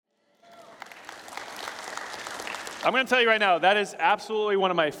I'm going to tell you right now, that is absolutely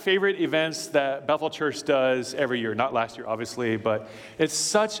one of my favorite events that Bethel Church does every year. Not last year, obviously, but it's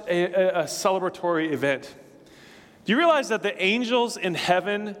such a celebratory event. Do you realize that the angels in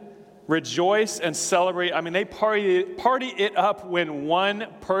heaven rejoice and celebrate? I mean, they party it up when one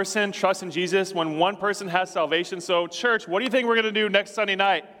person trusts in Jesus, when one person has salvation. So, church, what do you think we're going to do next Sunday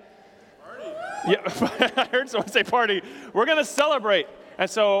night? Party. Yeah, I heard someone say party. We're going to celebrate. And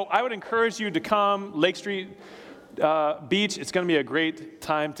so I would encourage you to come, Lake Street Beach. It's going to be a great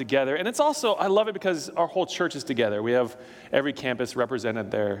time together. And it's also, I love it because our whole church is together. We have every campus represented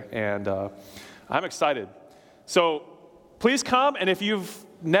there. And I'm excited. So please come. And if you've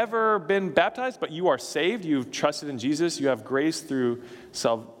never been baptized, but you are saved, you've trusted in Jesus, you have grace through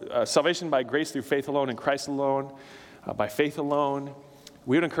salvation by grace through faith alone in Christ alone, by faith alone,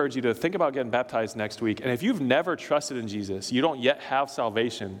 we would encourage you to think about getting baptized next week. And if you've never trusted in Jesus, you don't yet have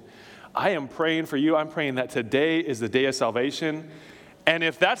salvation, I am praying for you. I'm praying that today is the day of salvation. And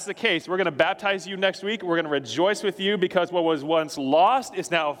if that's the case, we're going to baptize you next week. We're going to rejoice with you because what was once lost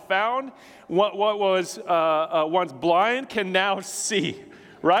is now found. What was once blind can now see,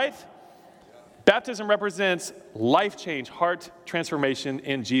 right? Baptism represents life change, heart transformation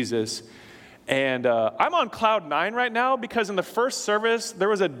in Jesus. And I'm on cloud 9 right now because in the first service, there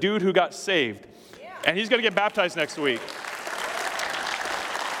was a dude who got saved. And he's going to get baptized next week.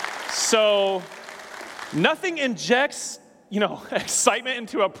 So nothing injects, excitement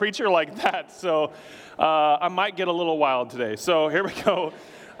into a preacher like that. So I might get a little wild today. So here we go.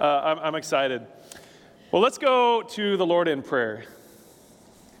 I'm excited. Well, let's go to the Lord in prayer.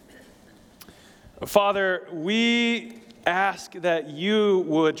 Father, we ask that you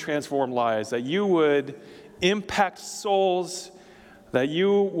would transform lives, that you would impact souls, that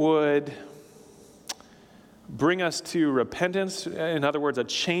you would bring us to repentance, in other words, a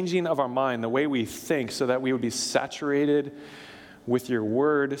changing of our mind, the way we think, so that we would be saturated with your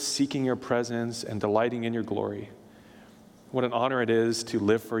word, seeking your presence, and delighting in your glory. What an honor it is to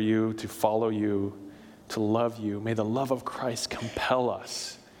live for you, to follow you, to love you. May the love of Christ compel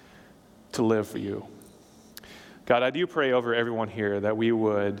us to live for you. God, I do pray over everyone here that we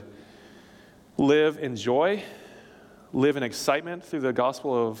would live in joy, live in excitement through the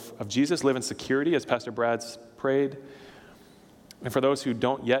gospel of Jesus, live in security, as Pastor Brad's prayed. And for those who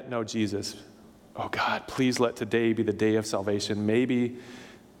don't yet know Jesus, oh God, please let today be the day of salvation. Maybe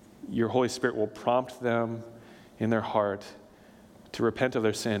your Holy Spirit will prompt them in their heart to repent of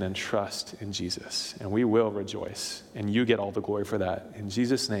their sin and trust in Jesus. And we will rejoice, and you get all the glory for that. In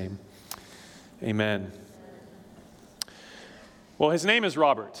Jesus' name, amen. Well, his name is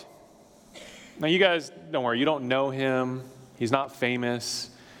Robert. Now, you guys, don't worry, you don't know him. He's not famous.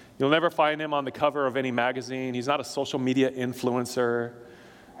 You'll never find him on the cover of any magazine. He's not a social media influencer.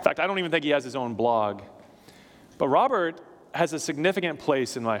 In fact, I don't even think he has his own blog. But Robert has a significant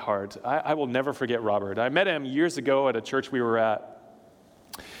place in my heart. I will never forget Robert. I met him years ago at a church we were at.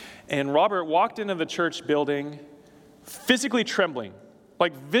 And Robert walked into the church building physically trembling,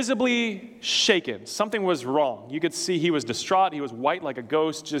 like visibly shaken. Something was wrong. You could see he was distraught. He was white like a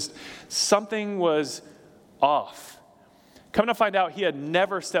ghost. Just something was off. Come to find out, he had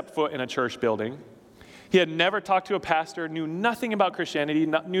never stepped foot in a church building. He had never talked to a pastor, knew nothing about Christianity,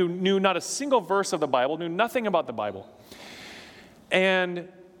 knew not a single verse of the Bible, knew nothing about the Bible. And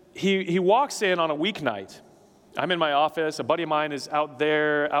he walks in on a weeknight. I'm in my office. A buddy of mine is out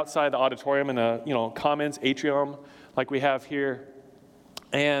there outside the auditorium in a commons atrium like we have here.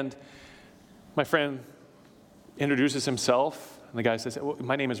 And my friend introduces himself, and the guy says,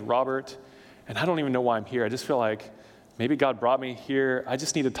 my name is Robert, and I don't even know why I'm here. I just feel like maybe God brought me here. I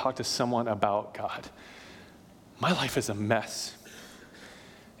just need to talk to someone about God. My life is a mess.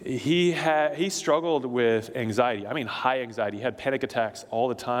 He struggled with anxiety. I mean, high anxiety. He had panic attacks all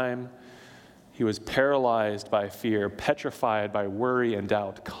the time. He was paralyzed by fear, petrified by worry and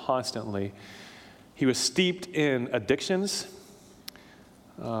doubt constantly. He was steeped in addictions.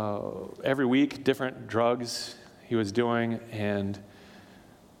 Every week, different drugs he was doing, and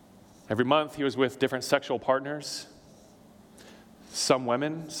every month he was with different sexual partners, some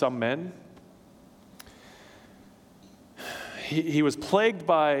women, some men. He was plagued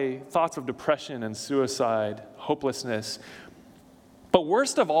by thoughts of depression and suicide, hopelessness. But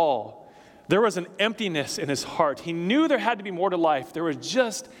worst of all, there was an emptiness in his heart. He knew there had to be more to life. There was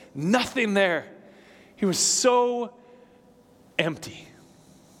just nothing there. He was so empty.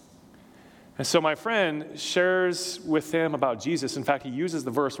 And so my friend shares with him about Jesus. In fact, he uses the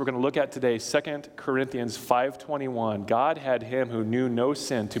verse we're going to look at today, 2 Corinthians 5:21. God had him who knew no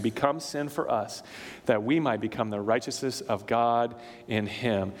sin to become sin for us, that we might become the righteousness of God in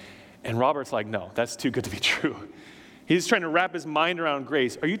him. And Robert's like, no, that's too good to be true. He's trying to wrap his mind around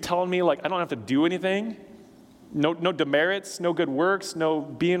grace. Are you telling me like I don't have to do anything? No demerits, no good works, no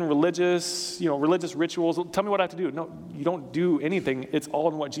being religious, religious rituals. Tell me what I have to do. No, you don't do anything. It's all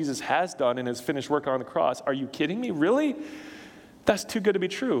in what Jesus has done in his finished work on the cross. Are you kidding me? Really? That's too good to be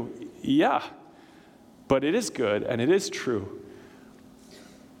true. Yeah, but it is good and it is true.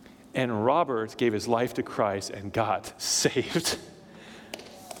 And Robert gave his life to Christ and got saved.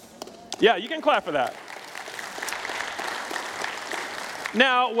 Yeah, you can clap for that.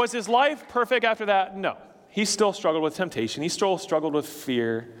 Now, was his life perfect after that? No. He still struggled with temptation. He still struggled with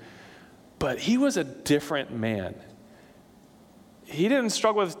fear. But he was a different man. He didn't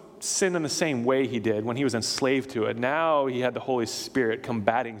struggle with sin in the same way he did when he was enslaved to it. Now he had the Holy Spirit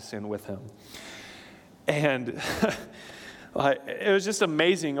combating sin with him. And it was just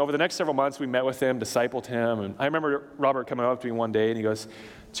amazing. Over the next several months, we met with him, discipled him. And I remember Robert coming up to me one day, and he goes,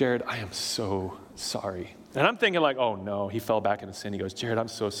 Jared, I am so sorry. And I'm thinking like, oh, no, he fell back into sin. He goes, Jared, I'm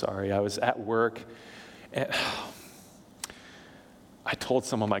so sorry. I was at work, and I told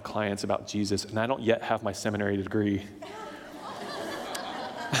some of my clients about Jesus, and I don't yet have my seminary degree.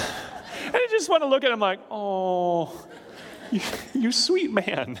 And I just want to look at him like, oh, you sweet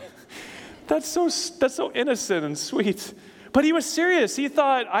man. That's so innocent and sweet. But he was serious. He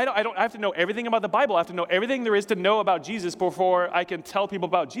thought, I have to know everything about the Bible. I have to know everything there is to know about Jesus before I can tell people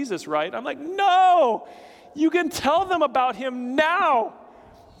about Jesus, right? I'm like, no, you can tell them about him now.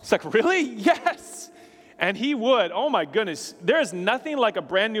 It's like, really? Yes. And he would. Oh, my goodness. There is nothing like a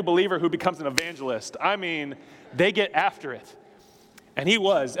brand new believer who becomes an evangelist. I mean, they get after it. And he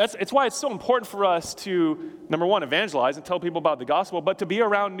was. It's why it's so important for us to, number one, evangelize and tell people about the gospel, but to be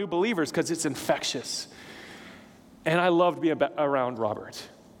around new believers because it's infectious. And I loved being around Robert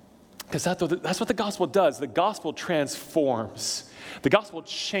because that's what the gospel does. The gospel transforms. The gospel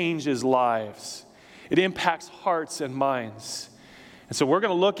changes lives. It impacts hearts and minds. And so we're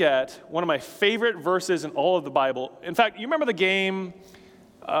going to look at one of my favorite verses in all of the Bible. In fact, you remember the game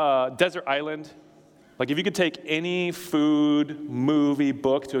Desert Island? Like if you could take any food, movie,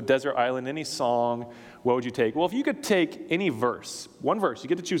 book to a desert island, any song, what would you take? Well, if you could take any verse, one verse, you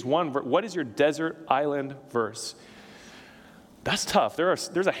get to choose one verse. What is your desert island verse? That's tough.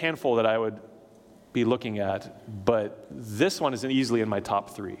 There's a handful that I would be looking at, but this one is easily in my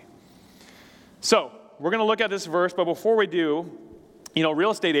top 3. So we're going to look at this verse, but before we do, real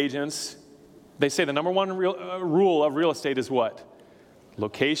estate agents, they say the number one rule of real estate is what?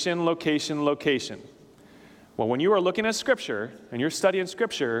 Location, location, location. Well, when you are looking at Scripture, and you're studying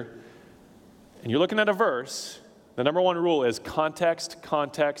Scripture, and you're looking at a verse, the number one rule is context,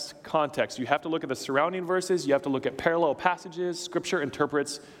 context, context. You have to look at the surrounding verses. You have to look at parallel passages. Scripture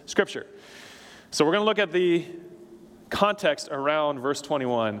interprets Scripture. So we're going to look at the context around verse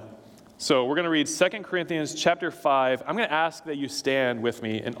 21. So we're going to read 2 Corinthians chapter 5. I'm going to ask that you stand with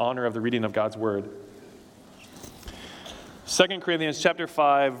me in honor of the reading of God's word. 2 Corinthians chapter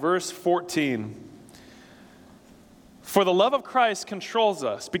 5, verse 14. For the love of Christ controls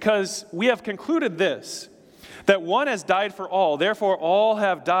us, because we have concluded this, that one has died for all, therefore all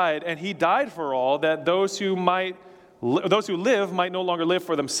have died, and he died for all, that those who live might no longer live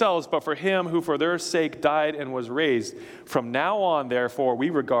for themselves, but for him who for their sake died and was raised. From now on, therefore,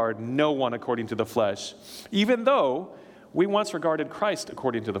 we regard no one according to the flesh. Even though we once regarded Christ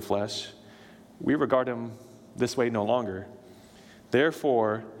according to the flesh, we regard him this way no longer.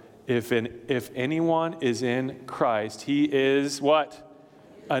 Therefore, if anyone is in Christ, he is what?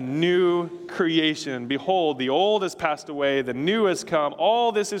 A new creation. Behold, the old has passed away, the new has come.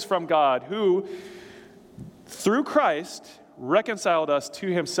 All this is from God, who, through Christ, reconciled us to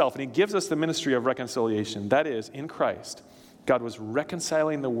himself. And he gives us the ministry of reconciliation. That is, in Christ, God was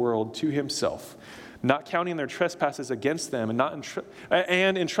reconciling the world to himself, not counting their trespasses against them,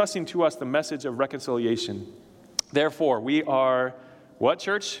 and entrusting to us the message of reconciliation. Therefore, we are, what,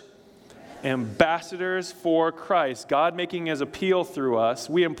 church? Ambassadors for Christ, God making his appeal through us.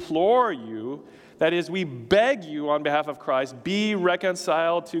 We implore you, that is, we beg you on behalf of Christ, be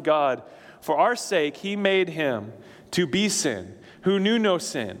reconciled to God. For our sake, he made him to be sin, who knew no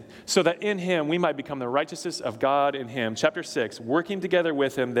sin, so that in him we might become the righteousness of God in him. Chapter 6, working together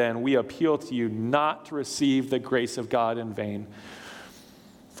with him, then, we appeal to you not to receive the grace of God in vain.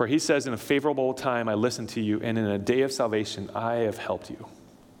 For he says, in a favorable time I listened to you, and in a day of salvation I have helped you.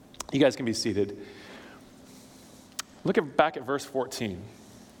 You guys can be seated. Look back at verse 14.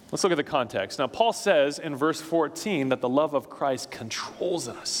 Let's look at the context. Now, Paul says in verse 14 that the love of Christ controls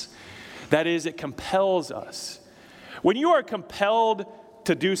us. That is, it compels us. When you are compelled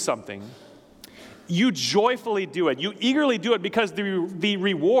to do something, you joyfully do it. You eagerly do it because the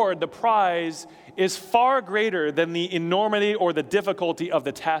reward, the prize, is far greater than the enormity or the difficulty of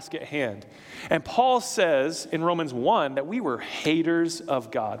the task at hand. And Paul says in Romans 1 that we were haters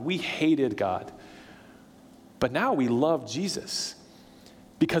of God. We hated God. But now we love Jesus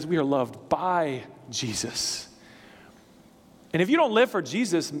because we are loved by Jesus. And if you don't live for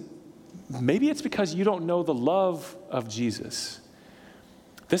Jesus, maybe it's because you don't know the love of Jesus.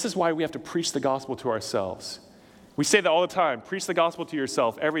 This is why we have to preach the gospel to ourselves. We say that all the time, preach the gospel to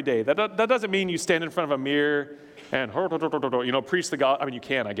yourself every day. That doesn't mean you stand in front of a mirror and, preach the gospel. I mean, you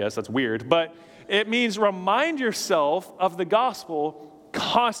can, I guess. That's weird. But it means remind yourself of the gospel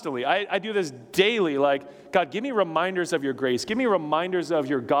constantly. I do this daily, like, God, give me reminders of your grace. Give me reminders of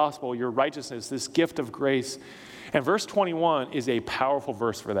your gospel, your righteousness, this gift of grace. And verse 21 is a powerful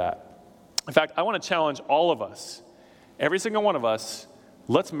verse for that. In fact, I want to challenge all of us, every single one of us,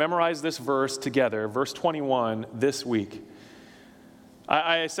 let's memorize this verse together, verse 21, this week.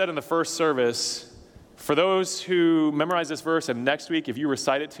 I said in the first service, for those who memorize this verse, and next week, if you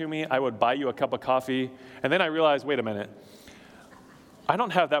recite it to me, I would buy you a cup of coffee. And then I realized, wait a minute, I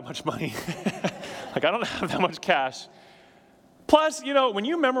don't have that much money. I don't have that much cash. Plus, when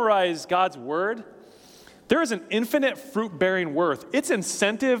you memorize God's word, there is an infinite fruit-bearing worth. It's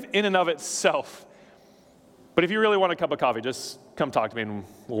incentive in and of itself. But if you really want a cup of coffee, just come talk to me and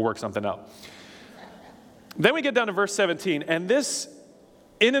we'll work something out. Then we get down to verse 17, and this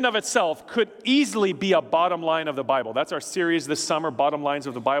in and of itself could easily be a bottom line of the Bible. That's our series this summer, Bottom Lines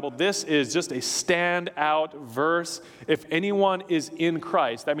of the Bible. This is just a standout verse. If anyone is in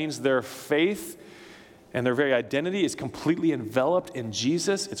Christ, that means their faith and their very identity is completely enveloped in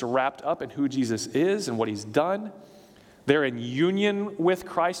Jesus. It's wrapped up in who Jesus is and what he's done. They're in union with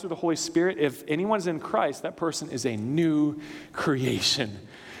Christ through the Holy Spirit. If anyone's in Christ, that person is a new creation.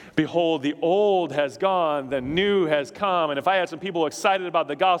 Behold, the old has gone, the new has come. And if I had some people excited about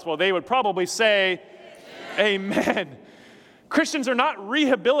the gospel, they would probably say, Amen. Christians are not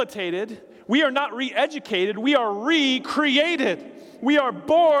rehabilitated. We are not re-educated. We are recreated. We are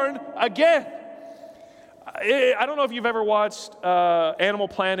born again. I don't know if you've ever watched Animal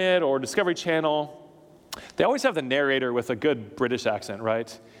Planet or Discovery Channel. They always have the narrator with a good British accent,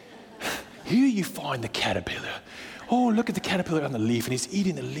 right? Here you find the caterpillar. Oh, look at the caterpillar on the leaf, and he's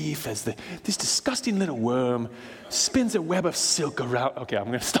eating the leaf as this disgusting little worm spins a web of silk around. Okay, I'm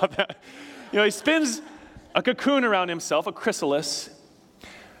going to stop that. He spins a cocoon around himself, a chrysalis.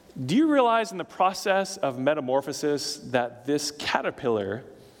 Do you realize in the process of metamorphosis that this caterpillar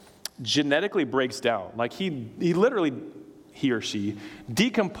genetically breaks down? Like he literally, he or she,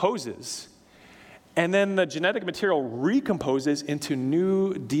 decomposes. And then the genetic material recomposes into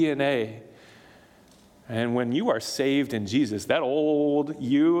new DNA. And when you are saved in Jesus, that old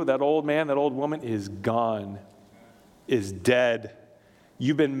you, that old man, that old woman is gone, is dead.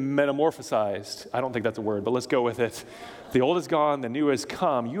 You've been metamorphosized. I don't think that's a word, but let's go with it. The old is gone, the new has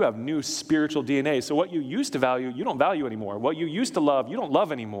come. You have new spiritual DNA. So what you used to value, you don't value anymore. What you used to love, you don't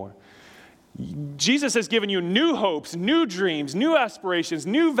love anymore. Jesus has given you new hopes, new dreams, new aspirations,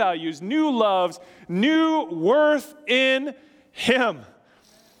 new values, new loves, new worth in him.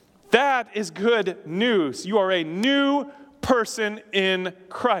 That is good news. You are a new person in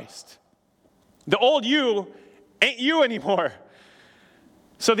Christ. The old you ain't you anymore.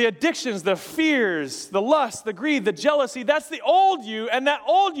 So the addictions, the fears, the lust, the greed, the jealousy, that's the old you, and that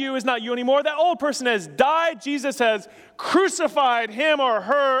old you is not you anymore. That old person has died. Jesus has crucified him or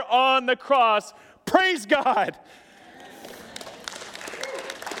her on the cross. Praise God.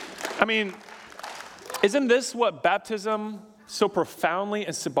 I mean, isn't this what baptism so profoundly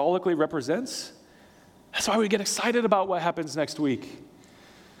and symbolically represents? That's why we get excited about what happens next week.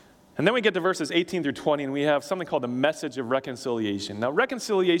 And then we get to verses 18 through 20, and we have something called the message of reconciliation. Now,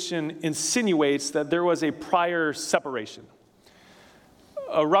 reconciliation insinuates that there was a prior separation,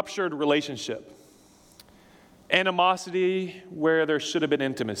 a ruptured relationship, animosity where there should have been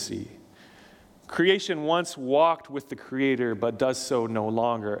intimacy. Creation once walked with the Creator, but does so no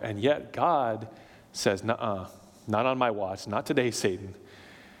longer. And yet God says, nuh-uh, not on my watch, not today, Satan.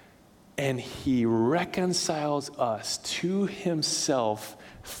 And he reconciles us to himself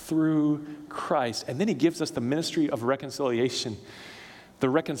through Christ. And then he gives us the ministry of reconciliation. The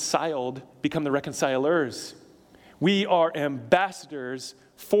reconciled become the reconcilers. We are ambassadors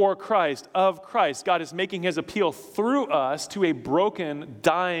for Christ, of Christ. God is making his appeal through us to a broken,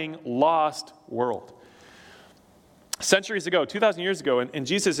 dying, lost world. Centuries ago, 2,000 years ago, in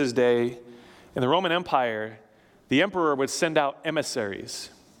Jesus' day, in the Roman Empire, the emperor would send out emissaries,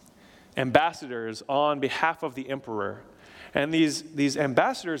 ambassadors on behalf of the emperor. And these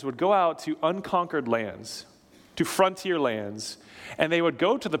ambassadors would go out to unconquered lands, to frontier lands, and they would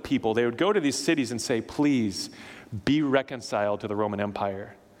go to the people, they would go to these cities and say, please be reconciled to the Roman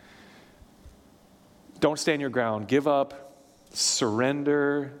Empire. Don't stand your ground. Give up,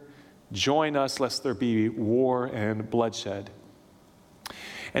 surrender, join us lest there be war and bloodshed.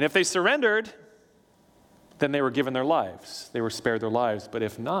 And if they surrendered, then they were given their lives. They were spared their lives. But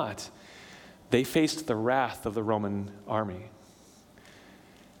if not, they faced the wrath of the Roman army.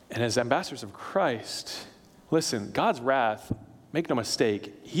 And as ambassadors of Christ, listen, God's wrath, make no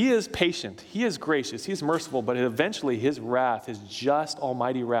mistake, he is patient, he is gracious, he is merciful, but eventually his wrath, his just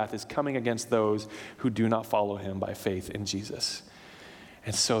almighty wrath, is coming against those who do not follow him by faith in Jesus.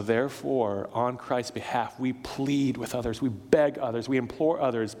 And so therefore, on Christ's behalf, we plead with others, we beg others, we implore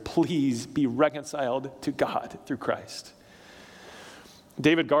others, please be reconciled to God through Christ.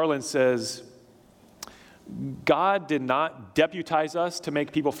 David Garland says, God did not deputize us to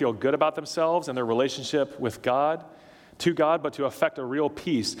make people feel good about themselves and their relationship with God, to God, but to effect a real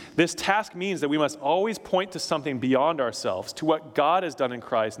peace. This task means that we must always point to something beyond ourselves, to what God has done in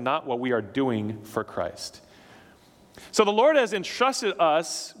Christ, not what we are doing for Christ. So the Lord has entrusted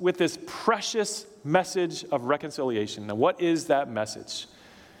us with this precious message of reconciliation. Now, what is that message?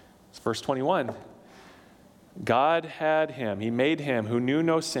 It's verse 21. God had him, he made him who knew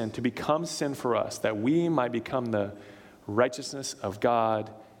no sin to become sin for us, that we might become the righteousness of God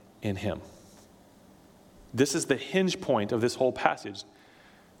in him. This is the hinge point of this whole passage.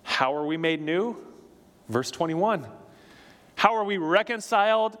 How are we made new? Verse 21. How are we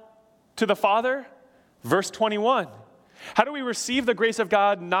reconciled to the Father? Verse 21. How do we receive the grace of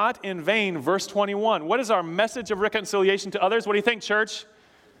God not in vain? Verse 21. What is our message of reconciliation to others? What do you think, church?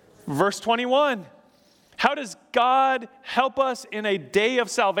 Verse 21. How does God help us in a day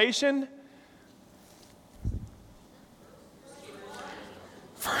of salvation?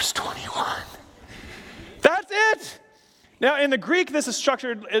 Verse 21. That's it. Now, in the Greek, this is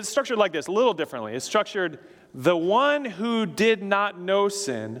structured like this, a little differently. It's structured, the one who did not know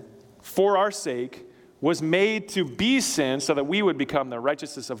sin for our sake was made to be sin so that we would become the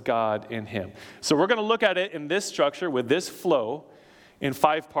righteousness of God in him. So we're going to look at it in this structure with this flow in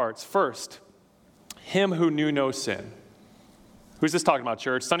 5 parts. First, him who knew no sin. Who's this talking about,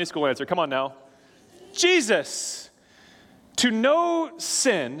 church? Sunday school answer. Come on now. Jesus. To know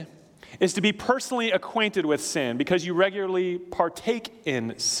sin is to be personally acquainted with sin because you regularly partake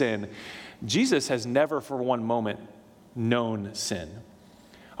in sin. Jesus has never for one moment known sin.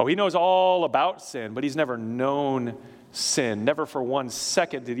 Oh, he knows all about sin, but he's never known sin. Never for 1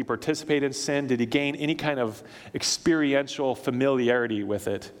 second did he participate in sin. Did he gain any kind of experiential familiarity with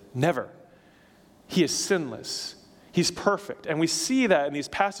it? Never. He is sinless. He's perfect. And we see that in these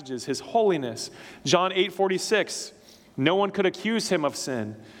passages, his holiness. John 8:46, no one could accuse him of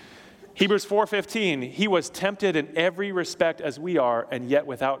sin. Hebrews 4:15, he was tempted in every respect as we are, and yet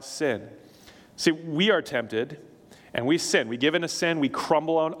without sin. See, we are tempted, and we sin. We give in to sin, we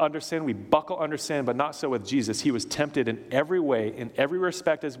crumble under sin, we buckle under sin, but not so with Jesus. He was tempted in every way, in every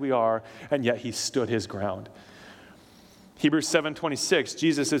respect as we are, and yet he stood his ground. Hebrews 7:26,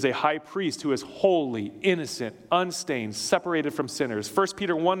 Jesus is a high priest who is holy, innocent, unstained, separated from sinners. 1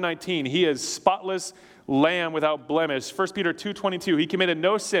 Peter 1:19, he is spotless lamb without blemish. 1 Peter 2:22, he committed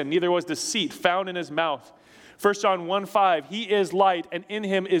no sin, neither was deceit found in his mouth. 1 John 1:5, he is light, and in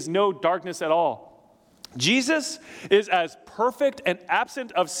him is no darkness at all. Jesus is as perfect and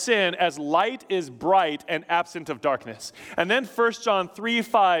absent of sin as light is bright and absent of darkness. And then 1 John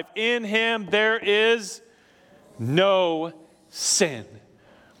 3:5, in him there is no sin.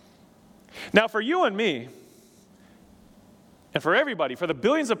 Now for you and me, and for everybody, for the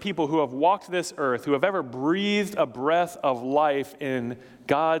billions of people who have walked this earth, who have ever breathed a breath of life in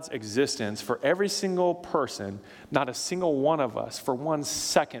God's existence, for every single person, not a single one of us for 1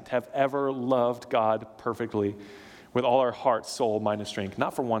 second have ever loved God perfectly with all our heart, soul, mind, and strength.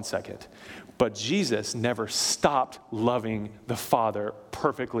 Not for 1 second. But Jesus never stopped loving the Father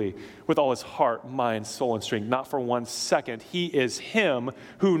perfectly with all his heart, mind, soul, and strength. Not for 1 second. He is him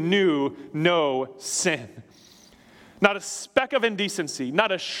who knew no sin. Not a speck of indecency,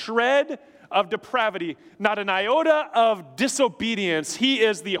 not a shred of depravity, not an iota of disobedience. He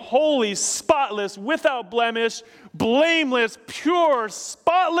is the holy, spotless, without blemish, blameless, pure,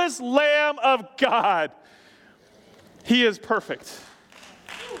 spotless Lamb of God. He is perfect.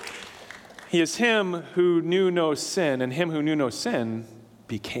 He is him who knew no sin, and him who knew no sin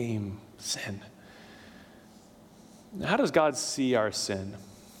became sin. Now, how does God see our sin?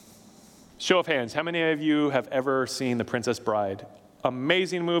 Show of hands, how many of you have ever seen The Princess Bride?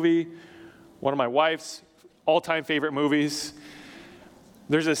 Amazing movie, one of my wife's all-time favorite movies.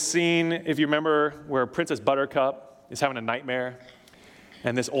 There's a scene, if you remember, where Princess Buttercup is having a nightmare,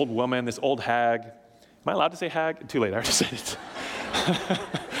 and this old woman, this old hag, am I allowed to say hag? Too late, I already said it.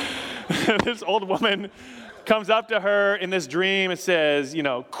 This old woman comes up to her in this dream and says,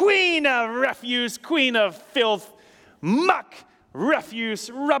 queen of refuse, queen of filth, muck, refuse,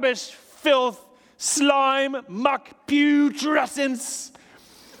 rubbish, filth, slime, muck, putrescence.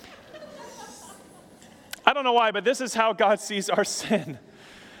 I don't know why, but this is how God sees our sin.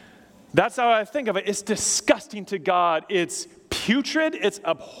 That's how I think of it. It's disgusting to God. It's putrid, it's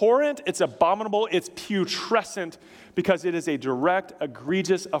abhorrent, it's abominable, it's putrescent because it is a direct,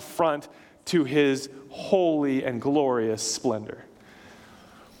 egregious affront to his holy and glorious splendor.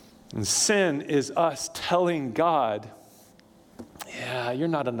 And sin is us telling God, yeah, you're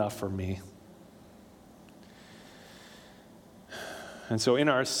not enough for me. And so in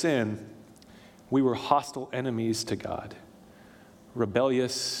our sin, we were hostile enemies to God,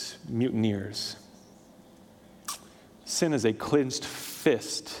 rebellious mutineers. Sin is a clenched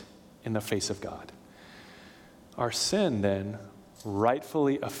fist in the face of God. Our sin then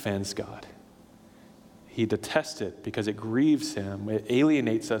rightfully offends God. He detests it because it grieves him, it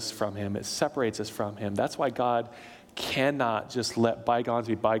alienates us from him, it separates us from him. That's why God cannot just let bygones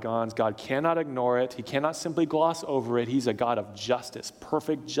be bygones. God cannot ignore it. He cannot simply gloss over it. He's a God of justice,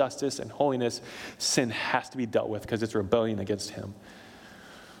 perfect justice and holiness. Sin has to be dealt with because it's rebellion against him.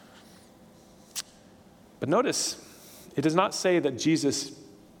 But notice, it does not say that Jesus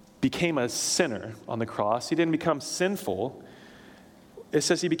became a sinner on the cross. He didn't become sinful. It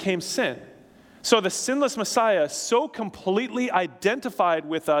says he became sin. So the sinless Messiah so completely identified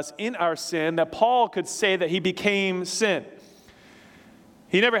with us in our sin that Paul could say that he became sin.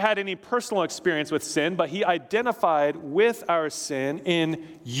 He never had any personal experience with sin, but he identified with our sin in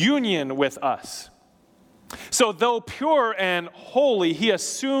union with us. So though pure and holy, he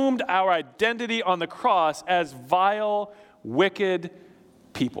assumed our identity on the cross as vile, wicked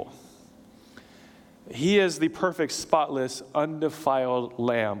people. He is the perfect, spotless, undefiled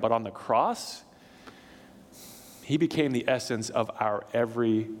lamb. But on the cross, he became the essence of our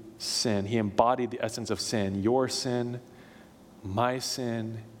every sin. He embodied the essence of sin. Your sin, my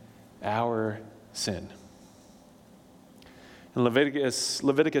sin, our sin. In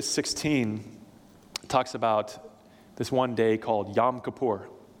Leviticus 16 talks about this one day called Yom Kippur,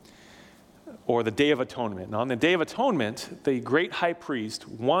 or the Day of Atonement. And on the Day of Atonement, the great high priest,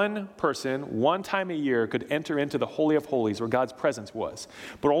 one person, one time a year, could enter into the Holy of Holies where God's presence was,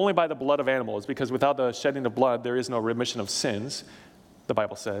 but only by the blood of animals, because without the shedding of blood, there is no remission of sins, the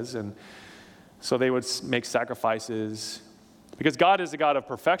Bible says. And so they would make sacrifices. Because God is a God of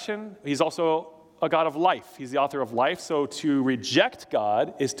perfection, he's also a God of life. He's the author of life. So to reject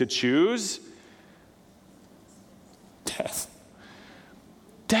God is to choose death.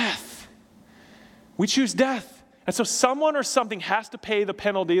 Death. We choose death. And so someone or something has to pay the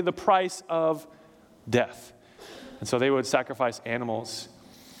penalty, the price of death. And so they would sacrifice animals.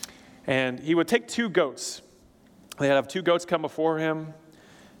 And he would take 2 goats. They'd have 2 goats come before him.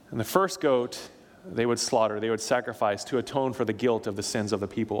 And the first goat they would slaughter, they would sacrifice to atone for the guilt of the sins of the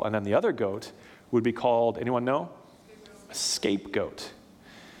people. And then the other goat would be called, anyone know? A scapegoat.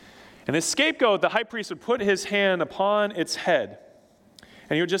 And this scapegoat, the high priest would put his hand upon its head.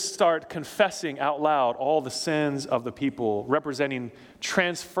 And he would just start confessing out loud all the sins of the people,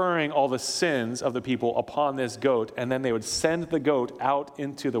 transferring all the sins of the people upon this goat. And then they would send the goat out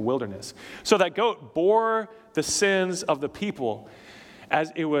into the wilderness. So that goat bore the sins of the people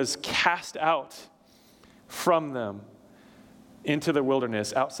as it was cast out from them into the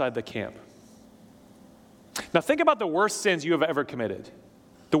wilderness outside the camp. Now think about the worst sins you have ever committed.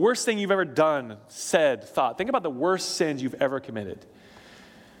 The worst thing you've ever done, said, thought. Think about the worst sins you've ever committed.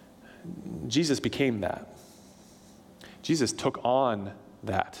 Jesus became that. Jesus took on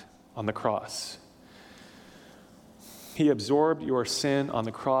that on the cross. He absorbed your sin on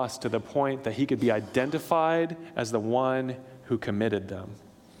the cross to the point that he could be identified as the one who committed them.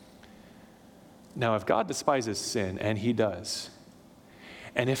 Now, if God despises sin, and he does,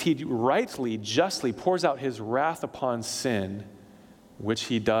 and if he rightly, justly pours out his wrath upon sin, which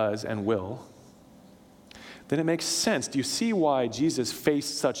he does and will, then it makes sense. Do you see why Jesus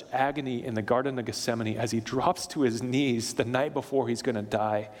faced such agony in the Garden of Gethsemane as he drops to his knees the night before he's going to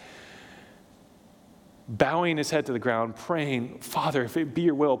die, bowing his head to the ground, praying, Father, if it be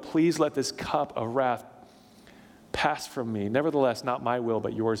your will, please let this cup of wrath pass from me. Nevertheless, not my will,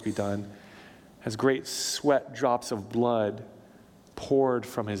 but yours be done. As great sweat drops of blood poured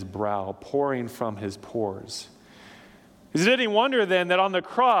from his brow, pouring from his pores. Is it any wonder then that on the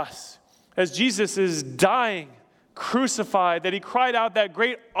cross, as Jesus is dying, crucified, that he cried out that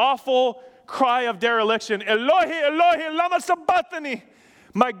great, awful cry of dereliction, Eloi, Eloi, lama sabachthani.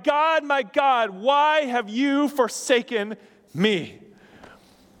 My God, why have you forsaken me?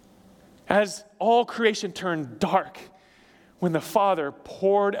 As all creation turned dark, when the Father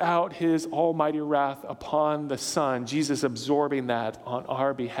poured out his almighty wrath upon the Son, Jesus absorbing that on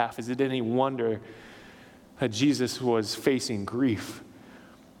our behalf. Is it any wonder that Jesus was facing grief?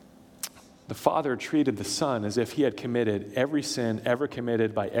 The Father treated the Son as if he had committed every sin ever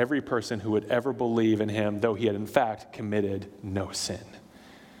committed by every person who would ever believe in him, though he had in fact committed no sin.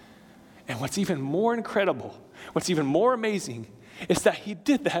 And what's even more incredible, what's even more amazing, is that he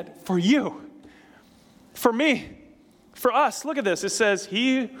did that for you, for me, for us. Look at this. It says,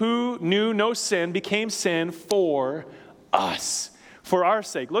 he who knew no sin became sin for us, for our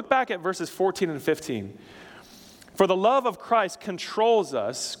sake. Look back at verses 14 and 15. For the love of Christ compels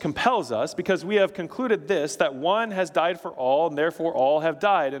us, because we have concluded this, that one has died for all, and therefore all have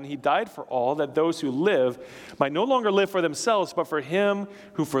died. And he died for all, that those who live might no longer live for themselves, but for him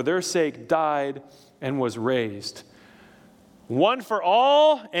who for their sake died and was raised. One for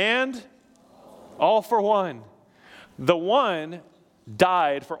all, and all for one. The one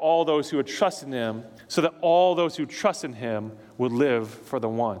died for all those who had trusted in him, so that all those who trust in him would live for the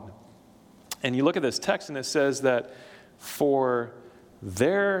one. And you look at this text and it says that for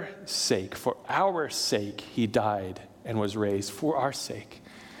their sake, for our sake, he died and was raised, for our sake.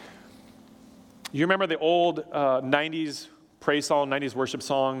 You remember the old 90s praise song, 90s worship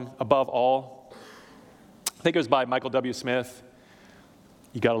song, Above All? I think it was by Michael W. Smith.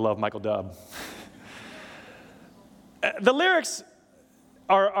 You gotta love Michael Dub. The lyrics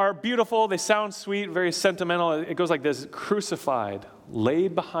are beautiful. They sound sweet, very sentimental. It goes like this: crucified,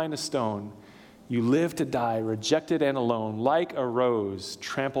 laid behind a stone, you lived to die, rejected and alone, like a rose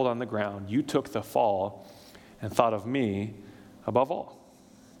trampled on the ground. You took the fall and thought of me above all.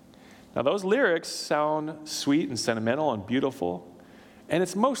 Now, those lyrics sound sweet and sentimental and beautiful, and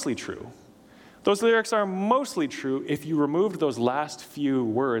it's mostly true. Those lyrics are mostly true if you removed those last few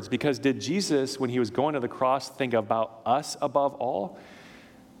words, because did Jesus, when he was going to the cross, think about us above all?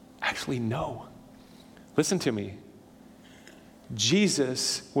 Actually, no. Listen to me.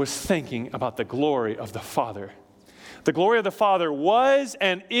 Jesus was thinking about the glory of the Father. The glory of the Father was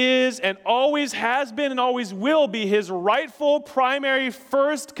and is and always has been and always will be his rightful, primary,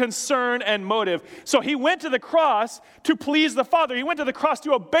 first concern and motive. So he went to the cross to please the Father. He went to the cross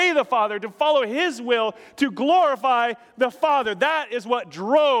to obey the Father, to follow his will, to glorify the Father. That is what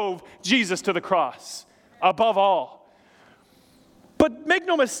drove Jesus to the cross, above all. But make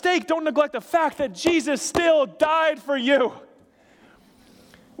no mistake, don't neglect the fact that Jesus still died for you.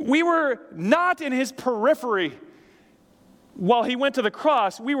 We were not in his periphery while he went to the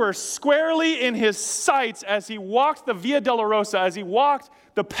cross. We were squarely in his sights as he walked the Via Dolorosa, as he walked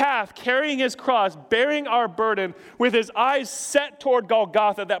the path, carrying his cross, bearing our burden, with his eyes set toward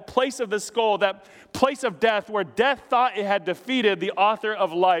Golgotha, that place of the skull, that place of death where death thought it had defeated the author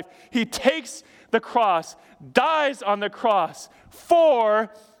of life. He takes the cross, dies on the cross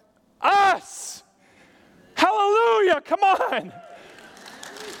for us. Hallelujah, come on.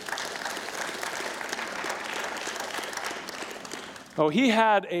 Oh, he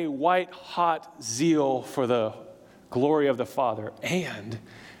had a white-hot zeal for the glory of the Father and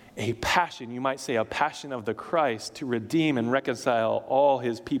a passion, you might say a passion of the Christ, to redeem and reconcile all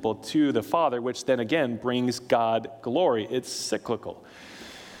his people to the Father, which then again brings God glory. It's cyclical.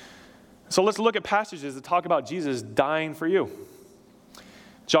 So let's look at passages that talk about Jesus dying for you.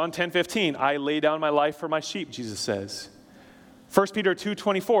 John 10:15, I lay down my life for my sheep, Jesus says. 1 Peter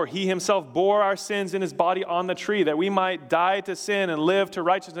 2:24, he himself bore our sins in his body on the tree, that we might die to sin and live to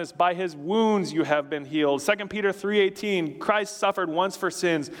righteousness. By his wounds you have been healed. 2 Peter 3:18, Christ suffered once for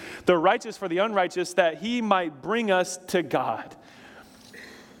sins, the righteous for the unrighteous, that he might bring us to God.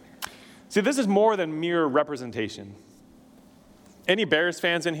 See, this is more than mere representation. Any Bears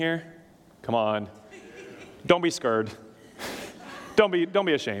fans in here? Come on. Don't be scared. Don't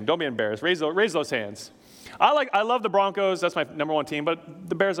be ashamed. Don't be embarrassed. Raise those hands. I love the Broncos. That's my number one team, but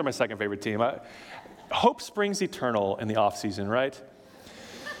the Bears are my second favorite team. Hope springs eternal in the offseason, right?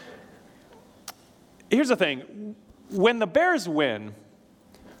 Here's the thing. When the Bears win,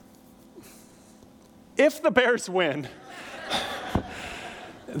 if the Bears win,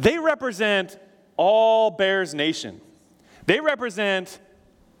 they represent all Bears Nation. They represent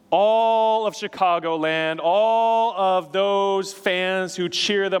all of Chicagoland, all of those fans who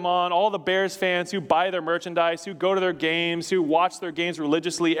cheer them on, all the Bears fans who buy their merchandise, who go to their games, who watch their games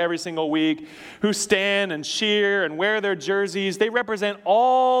religiously every single week, who stand and cheer and wear their jerseys, they represent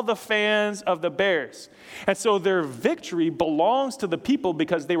all the fans of the Bears. And so their victory belongs to the people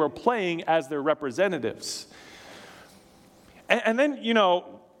because they were playing as their representatives. And then,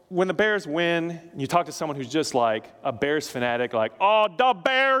 when the Bears win, you talk to someone who's just like a Bears fanatic, like, oh, the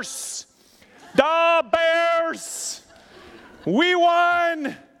Bears, we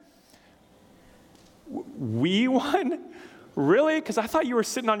won. We won? Really? Because I thought you were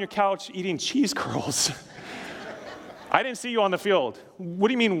sitting on your couch eating cheese curls. I didn't see you on the field. What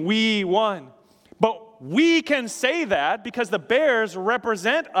do you mean we won? But we can say that because the Bears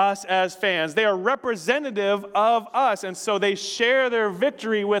represent us as fans. They are representative of us, and so they share their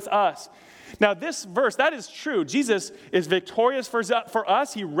victory with us. Now, this verse, that is true. Jesus is victorious for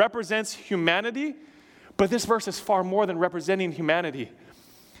us. He represents humanity, but this verse is far more than representing humanity.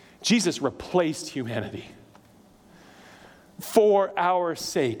 Jesus replaced humanity for our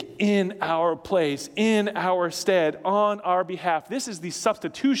sake, in our place, in our stead, on our behalf. This is the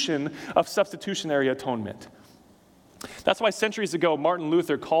substitution of substitutionary atonement. That's why centuries ago, Martin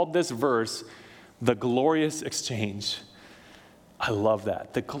Luther called this verse the glorious exchange. I love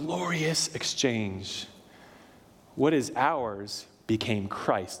that. The glorious exchange. What is ours became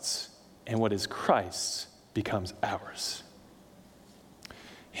Christ's, and what is Christ's becomes ours.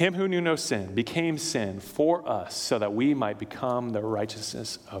 Him who knew no sin became sin for us so that we might become the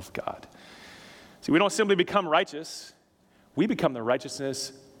righteousness of God. See, we don't simply become righteous. We become the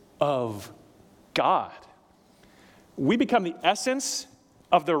righteousness of God. We become the essence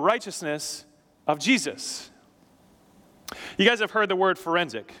of the righteousness of Jesus. You guys have heard the word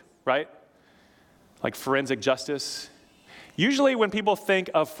forensic, right? Like forensic justice. Usually when people think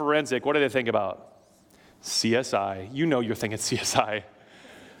of forensic, what do they think about? CSI. You know you're thinking CSI.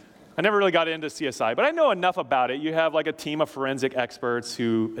 I never really got into CSI, but I know enough about it. You have like a team of forensic experts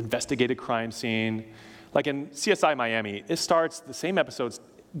who investigate a crime scene. Like in CSI Miami, it starts the same episodes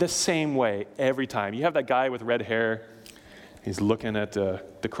the same way every time. You have that guy with red hair. He's looking at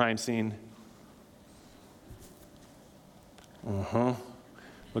the crime scene.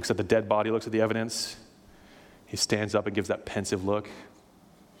 Looks at the dead body, looks at the evidence. He stands up and gives that pensive look.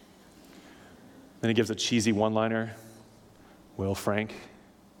 Then he gives a cheesy one-liner. Well, Frank,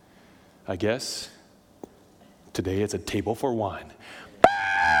 I guess today it's a table for one.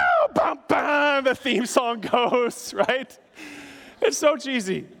 Bow, bum, bum, the theme song goes, right? It's so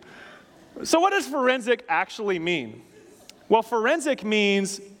cheesy. So what does forensic actually mean? Well, forensic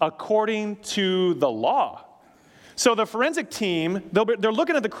means according to the law. So the forensic team, they're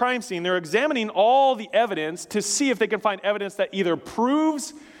looking at the crime scene. They're examining all the evidence to see if they can find evidence that either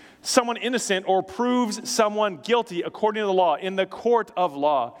proves someone innocent or proves someone guilty according to the law, in the court of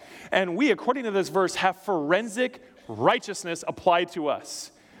law. And we, according to this verse, have forensic righteousness applied to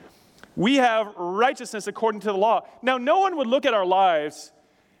us. We have righteousness according to the law. Now, no one would look at our lives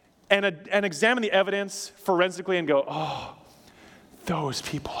and examine the evidence forensically and go, oh, those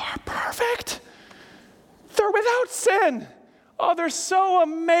people are perfect. They're without sin. Oh, they're so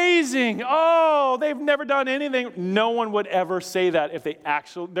amazing. Oh, they've never done anything. No one would ever say that if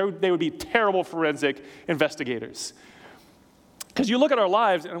they would be terrible forensic investigators. Because you look at our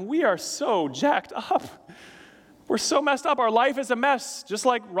lives and we are so jacked up. We're so messed up. Our life is a mess, just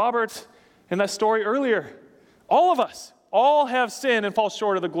like Robert in that story earlier. All of us, all have sinned and fall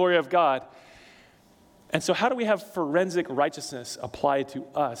short of the glory of God. And so how do we have forensic righteousness applied to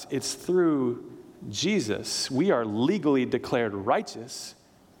us? It's through Jesus. We are legally declared righteous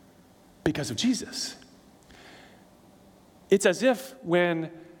because of Jesus. It's as if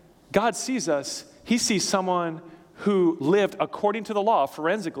when God sees us, he sees someone who lived according to the law,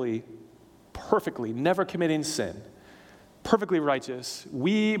 forensically, perfectly, never committing sin, perfectly righteous.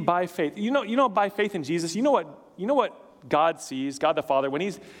 We, by faith, by faith in Jesus, you know what God sees, God the Father, when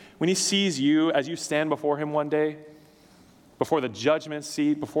he sees you as you stand before him one day, before the judgment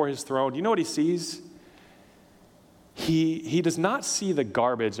seat, before his throne, you know what he sees? He does not see the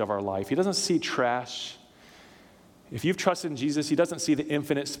garbage of our life. He doesn't see trash. If you've trusted in Jesus, he doesn't see the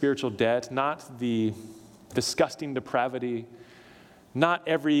infinite spiritual debt, not the disgusting depravity, not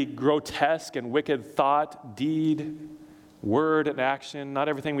every grotesque and wicked thought, deed, word, and action, not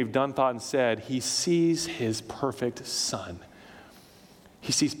everything we've done, thought, and said. He sees his perfect Son.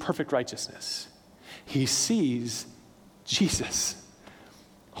 He sees perfect righteousness. He sees Jesus,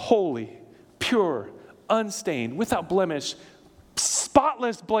 holy, pure, unstained, without blemish,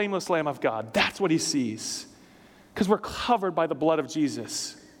 spotless, blameless Lamb of God. That's what he sees, because we're covered by the blood of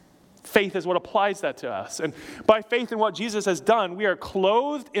Jesus. Faith is what applies that to us. And by faith in what Jesus has done, we are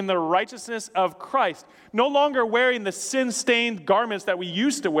clothed in the righteousness of Christ. No longer wearing the sin-stained garments that we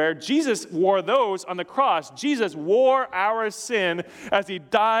used to wear. Jesus wore those on the cross. Jesus wore our sin as he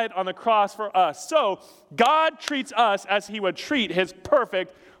died on the cross for us. So God treats us as he would treat his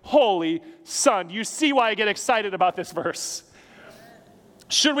perfect, holy Son. You see why I get excited about this verse.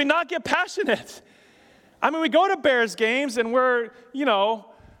 Should we not get passionate? I mean, we go to Bears games and we're,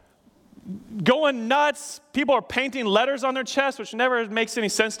 going nuts. People are painting letters on their chest, which never makes any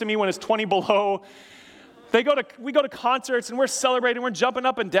sense to me when it's 20 below. We go to concerts and we're celebrating, we're jumping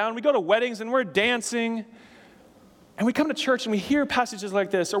up and down. We go to weddings and we're dancing. And we come to church and we hear passages like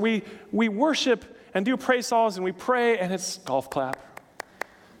this, or we worship and do praise songs and we pray and it's golf clap.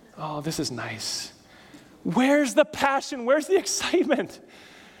 Oh, this is nice. Where's the passion? Where's the excitement?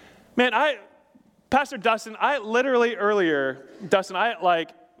 Man, Pastor Dustin,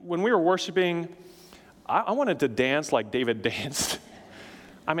 when we were worshiping, I wanted to dance like David danced.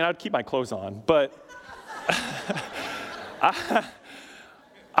 I mean, I'd keep my clothes on, but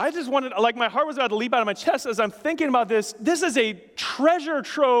I just wanted, my heart was about to leap out of my chest as I'm thinking about this. This is a treasure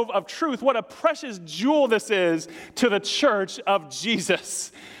trove of truth. What a precious jewel this is to the church of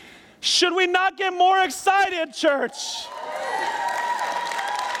Jesus. Should we not get more excited, church?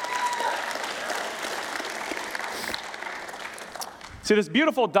 See, this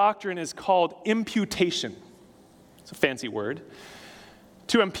beautiful doctrine is called imputation. It's a fancy word.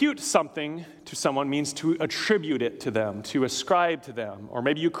 To impute something to someone means to attribute it to them, to ascribe to them, or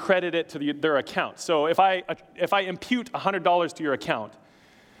maybe you credit it to their account. So if I impute $100 to your account,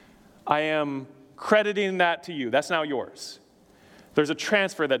 I am crediting that to you. That's now yours. There's a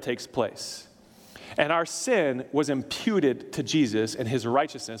transfer that takes place. And our sin was imputed to Jesus, and his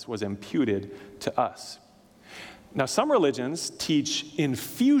righteousness was imputed to us. Now, some religions teach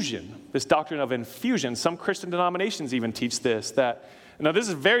infusion, this doctrine of infusion. Some Christian denominations even teach this, now this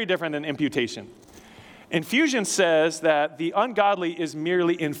is very different than imputation. Infusion says that the ungodly is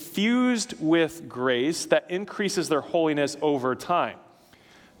merely infused with grace that increases their holiness over time,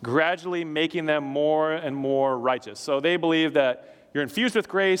 gradually making them more and more righteous. So they believe that you're infused with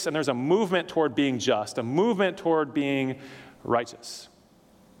grace and there's a movement toward being just, a movement toward being righteous.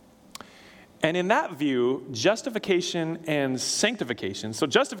 And in that view, justification and sanctification. So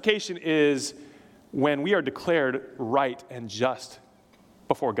justification is when we are declared right and just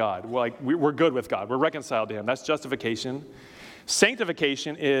before God. We're good with God. We're reconciled to him. That's justification.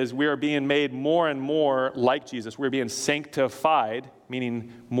 Sanctification is we are being made more and more like Jesus. We're being sanctified,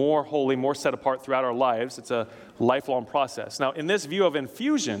 meaning more holy, more set apart throughout our lives. It's a lifelong process. Now, in this view of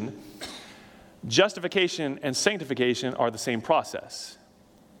infusion, justification and sanctification are the same process.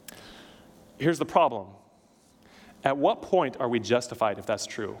 Here's the problem. At what point are we justified if that's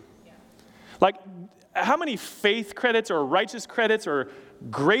true? Yeah. How many faith credits or righteous credits or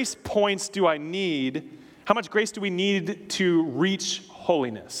grace points do I need? How much grace do we need to reach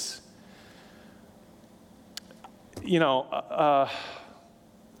holiness? Think of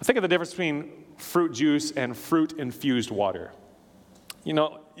the difference between fruit juice and fruit-infused water.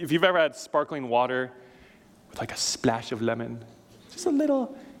 If you've ever had sparkling water with a splash of lemon, just a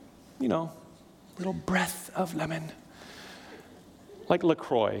little breath of lemon. Like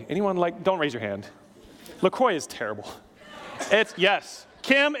LaCroix. Anyone don't raise your hand. LaCroix is terrible. Yes.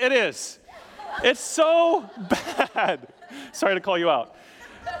 Kim, it is. It's so bad. Sorry to call you out.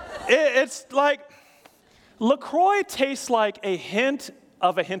 It's like, LaCroix tastes like a hint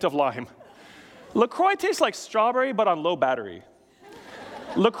of lime. LaCroix tastes like strawberry, but on low battery.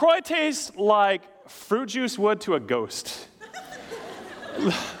 LaCroix tastes like fruit juice would to a ghost.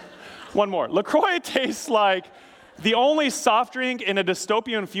 One more. LaCroix tastes like the only soft drink in a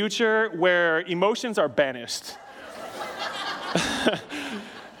dystopian future where emotions are banished.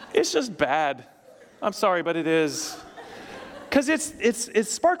 It's just bad. I'm sorry, but it is. Because it's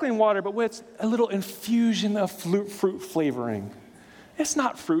sparkling water, but with a little infusion of fruit flavoring. It's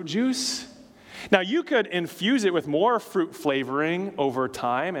not fruit juice. Now, you could infuse it with more fruit flavoring over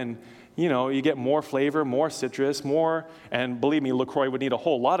time, and you get more flavor, more citrus, more, and believe me, LaCroix would need a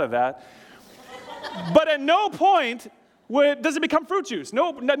whole lot of that. But at no point does it become fruit juice.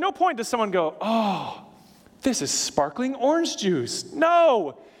 At no point does someone go, oh, this is sparkling orange juice.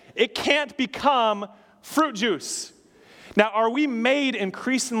 No, it can't become fruit juice. Now, are we made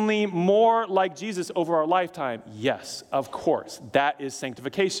increasingly more like Jesus over our lifetime? Yes, of course. That is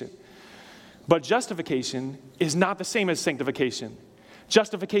sanctification. But justification is not the same as sanctification.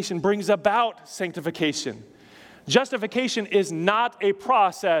 Justification brings about sanctification. Justification is not a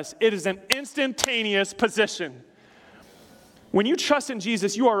process. It is an instantaneous position. When you trust in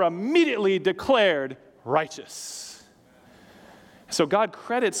Jesus, you are immediately declared righteous. So God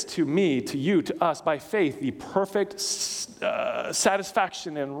credits to me, to you, to us, by faith, the perfect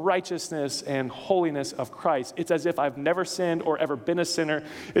satisfaction and righteousness and holiness of Christ. It's as if I've never sinned or ever been a sinner.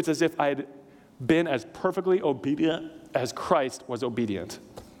 It's as if I'd been as perfectly obedient as Christ was obedient.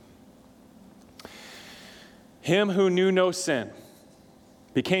 Him who knew no sin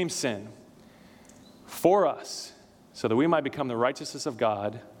became sin for us, so that we might become the righteousness of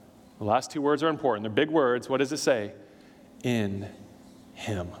God. The last two words are important. They're big words. What does it say? In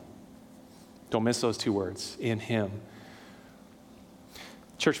him. Don't miss those two words. In him.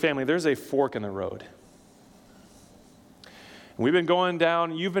 Church family, there's a fork in the road. You've been going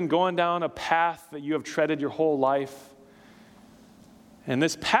down a path that you have treaded your whole life. And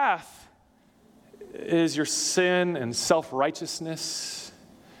this path is your sin and self-righteousness.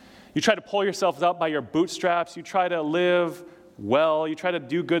 You try to pull yourself up by your bootstraps. You try to live well. You try to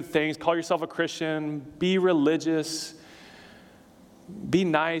do good things. Call yourself a Christian. Be religious. Be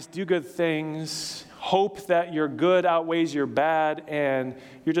nice. Do good things. Hope that your good outweighs your bad. And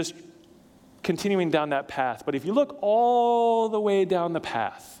you're just continuing down that path. But if you look all the way down the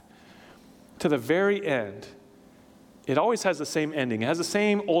path to the very end, it always has the same ending. It has the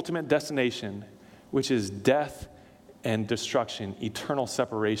same ultimate destination, which is death and destruction, eternal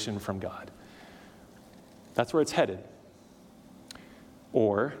separation from God. That's where it's headed.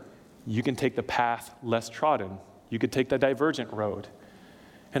 Or you can take the path less trodden. You could take the divergent road.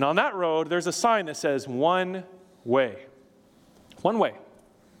 And on that road, there's a sign that says one way. One way.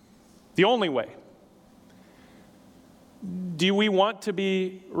 The only way. Do we want to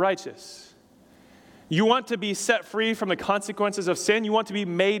be righteous? You want to be set free from the consequences of sin? You want to be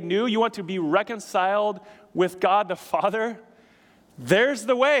made new? You want to be reconciled with God the Father? There's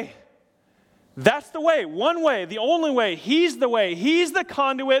the way. That's the way. One way. The only way. He's the way. He's the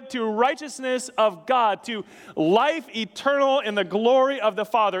conduit to righteousness of God, to life eternal in the glory of the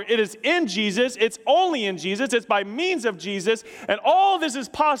Father. It is in Jesus. It's only in Jesus. It's by means of Jesus. And all this is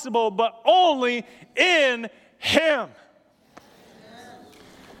possible, but only in him.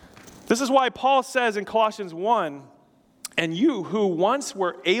 This is why Paul says in Colossians 1, and you who once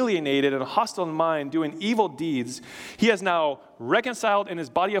were alienated and hostile in mind, doing evil deeds, he has now reconciled in his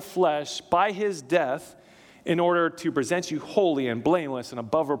body of flesh by his death in order to present you holy and blameless and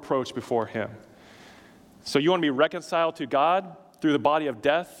above reproach before him. So you want to be reconciled to God through the body of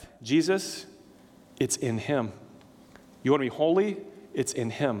death, Jesus? It's in him. You want to be holy? It's in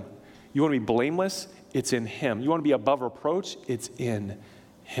him. You want to be blameless? It's in him. You want to be above reproach? It's in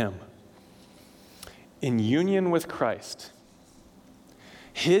him. In union with Christ,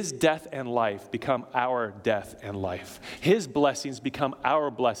 his death and life become our death and life. His blessings become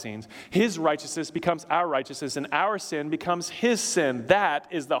our blessings. His righteousness becomes our righteousness, and our sin becomes his sin. That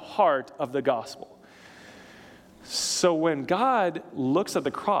is the heart of the gospel. So when God looks at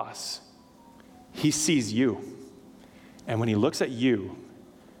the cross, he sees you. And when he looks at you,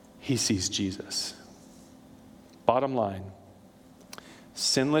 he sees Jesus. Bottom line,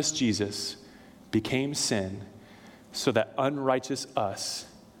 sinless Jesus became sin so that unrighteous us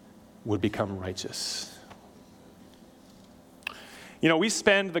would become righteous. You know, we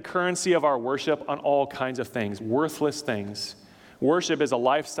spend the currency of our worship on all kinds of things, worthless things. Worship is a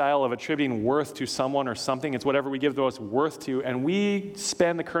lifestyle of attributing worth to someone or something. It's whatever we give the most worth to, and we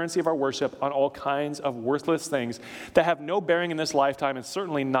spend the currency of our worship on all kinds of worthless things that have no bearing in this lifetime and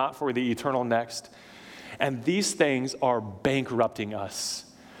certainly not for the eternal next. And these things are bankrupting us.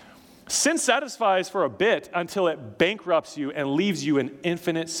 Sin satisfies for a bit until it bankrupts you and leaves you in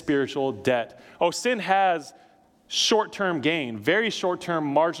infinite spiritual debt. Oh, sin has short-term gain, very short-term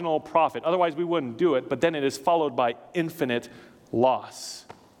marginal profit. Otherwise, we wouldn't do it, but then it is followed by infinite loss.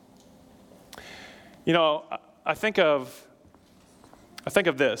 You know, I think of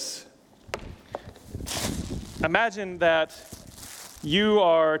this. Imagine that you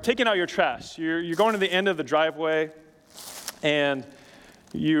are taking out your trash. You're going to the end of the driveway, and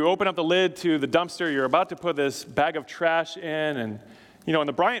you open up the lid to the dumpster. You're about to put this bag of trash in. And, you know, in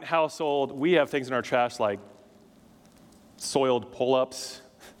the Bryant household, we have things in our trash like soiled pull-ups,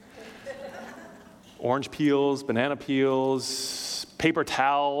 orange peels, banana peels, paper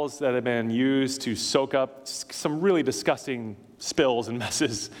towels that have been used to soak up some really disgusting spills and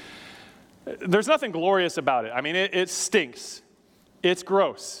messes. There's nothing glorious about it. I mean, it stinks. It's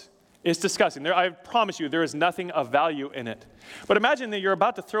gross. It's disgusting. I promise you, there is nothing of value in it. But imagine that you're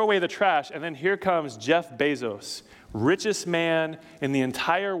about to throw away the trash, and then here comes Jeff Bezos, richest man in the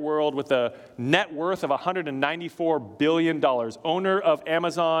entire world with a net worth of $194 billion, owner of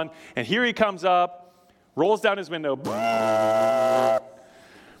Amazon. And here he comes up rolls down his window.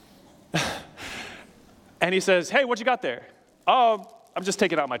 And he says, hey, what you got there? Oh, I'm just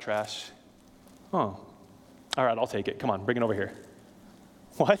taking out my trash. Oh, all right, I'll take it. Come on, bring it over here.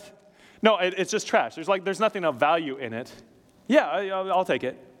 What? No, it's just trash. There's nothing of value in it. Yeah, I'll take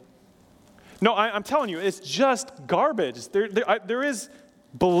it. No, I'm telling you, it's just garbage. There is,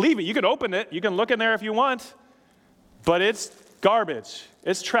 believe it, you can open it, you can look in there if you want, but it's garbage.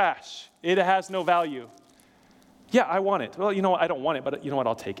 It's trash. It has no value. Yeah, I want it. Well, you know what, I don't want it, but you know what,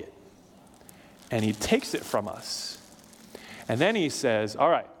 I'll take it. And he takes it from us. And then he says, all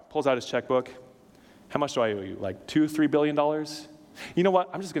right, pulls out his checkbook. How much do I owe you? Like $2-3 billion? You know what,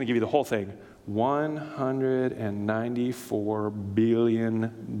 I'm just going to give you the whole thing. $194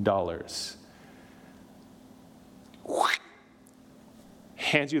 billion.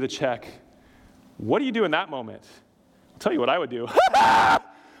 Hands you the check. What do you do in that moment? I'll tell you what I would do.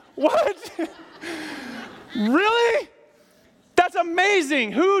 What? Really? That's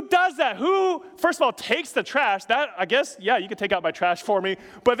amazing. Who does that? Who, first of all, takes the trash? That, I guess, yeah, you could take out my trash for me.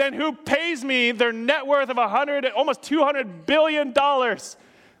 But then who pays me their net worth of almost $200 billion?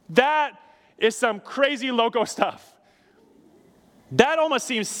 That is some crazy loco stuff. That almost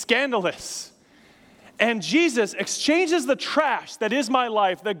seems scandalous. And Jesus exchanges the trash that is my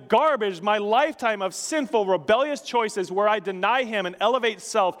life, the garbage, my lifetime of sinful, rebellious choices where I deny him and elevate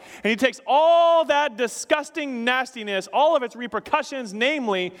self. And he takes all that disgusting nastiness, all of its repercussions,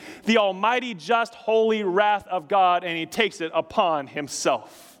 namely the almighty, just, holy wrath of God, and he takes it upon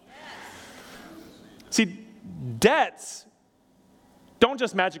himself. See, debts don't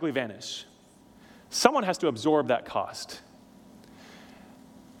just magically vanish. Someone has to absorb that cost.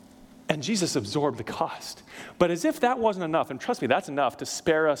 And Jesus absorbed the cost. But as if that wasn't enough, and trust me, that's enough to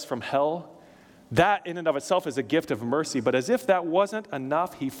spare us from hell. That in and of itself is a gift of mercy. But as if that wasn't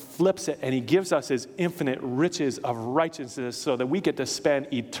enough, he flips it and he gives us his infinite riches of righteousness so that we get to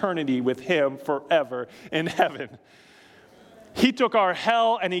spend eternity with him forever in heaven. He took our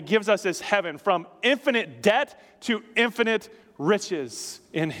hell and he gives us his heaven, from infinite debt to infinite riches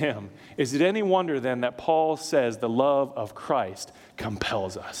in him. Is it any wonder then that Paul says the love of Christ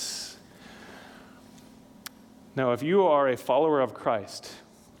compels us? Now, if you are a follower of Christ,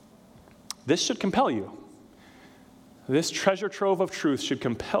 this should compel you. This treasure trove of truth should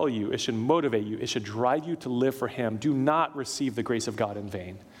compel you. It should motivate you. It should drive you to live for him. Do not receive the grace of God in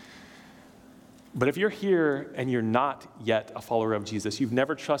vain. But if you're here and you're not yet a follower of Jesus, you've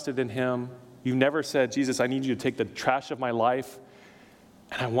never trusted in him, you've never said, Jesus, I need you to take the trash of my life,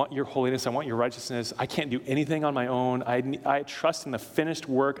 and I want your holiness, I want your righteousness. I can't do anything on my own. I trust in the finished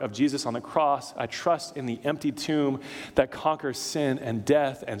work of Jesus on the cross. I trust in the empty tomb that conquers sin and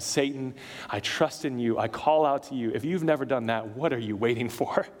death and Satan. I trust in you. I call out to you. If you've never done that, what are you waiting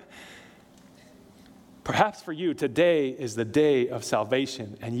for? Perhaps for you, today is the day of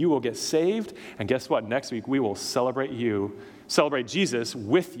salvation, and you will get saved. And guess what? Next week, we will celebrate Jesus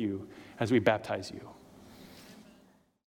with you as we baptize you.